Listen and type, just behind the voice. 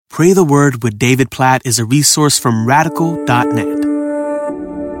Pray the Word with David Platt is a resource from radical.net.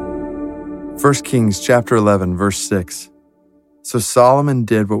 1 Kings chapter 11, verse 6. So Solomon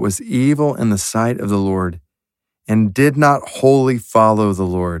did what was evil in the sight of the Lord, and did not wholly follow the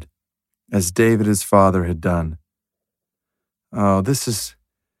Lord, as David his father had done. Oh, this is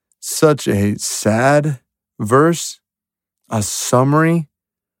such a sad verse, a summary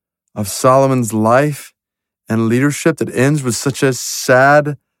of Solomon's life and leadership that ends with such a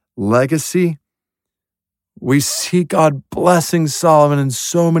sad legacy. We see God blessing Solomon in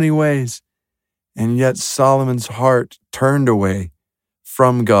so many ways, and yet Solomon's heart turned away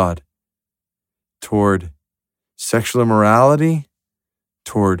from God toward sexual immorality,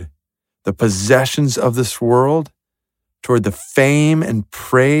 toward the possessions of this world, toward the fame and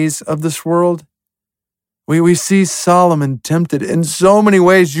praise of this world. We see Solomon tempted in so many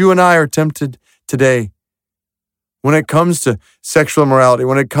ways. You and I are tempted today. When it comes to sexual immorality,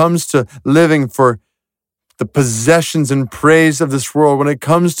 when it comes to living for the possessions and praise of this world, when it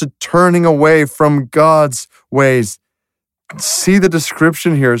comes to turning away from God's ways. See the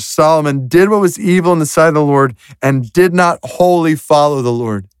description here. Solomon did what was evil in the sight of the Lord and did not wholly follow the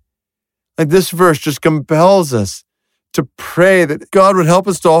Lord. Like, this verse just compels us to pray that God would help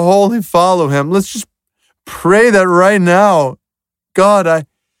us to wholly follow him. Let's just pray that right now. God,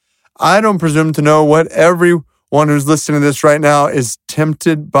 I don't presume to know what everyone who's listening to this right now is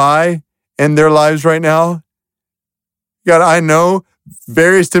tempted by in their lives right now. God, I know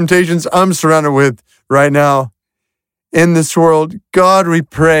various temptations I'm surrounded with right now in this world. God, we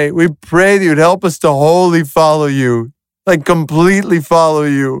pray that you'd help us to wholly follow you, like completely follow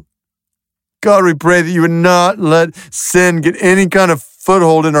you. God, we pray that you would not let sin get any kind of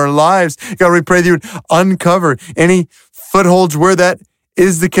foothold in our lives. God, we pray that you would uncover any footholds where that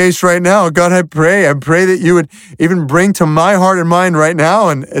is the case right now. God, I pray that you would even bring to my heart and mind right now,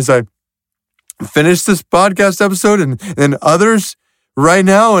 and as I finish this podcast episode and others right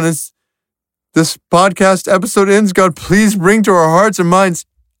now, and as this podcast episode ends, God, please bring to our hearts and minds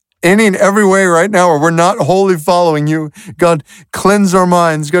any and every way right now where we're not wholly following you. God, cleanse our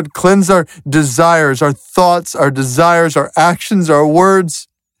minds. God, cleanse our desires, our thoughts, our desires, our actions, our words.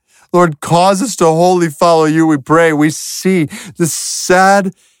 Lord, cause us to wholly follow you, we pray. We see this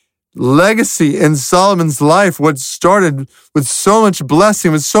sad legacy in Solomon's life, what started with so much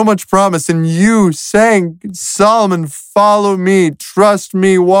blessing, with so much promise, and you saying, Solomon, follow me, trust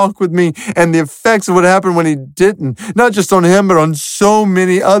me, walk with me, and the effects of what happened when he didn't, not just on him, but on so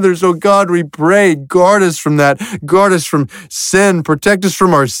many others. Oh God, we pray, guard us from that, guard us from sin, protect us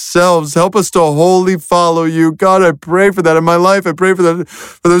from ourselves, help us to wholly follow you. God, I pray for that in my life. I pray for that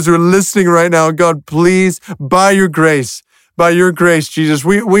for those who are listening right now. God, please, by your grace, Jesus,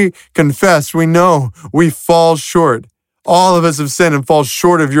 we confess, we know we fall short. All of us have sinned and fall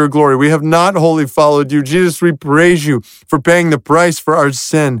short of your glory. We have not wholly followed you. Jesus, we praise you for paying the price for our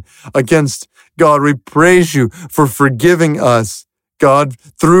sin against God. We praise you for forgiving us, God,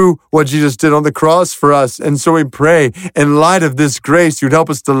 through what Jesus did on the cross for us. And so we pray, in light of this grace, you'd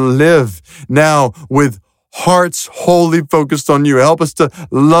help us to live now with hearts wholly focused on you. Help us to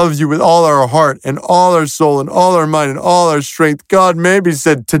love you with all our heart and all our soul and all our mind and all our strength. God, may it be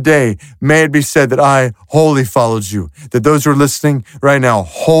said today, may it be said that I wholly followed you, that those who are listening right now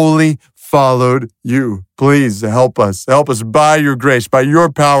wholly followed you. Please help us by your grace, by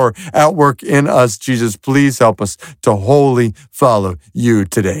your power at work in us. Jesus, please help us to wholly follow you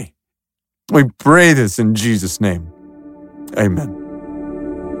today. We pray this in Jesus' name. Amen.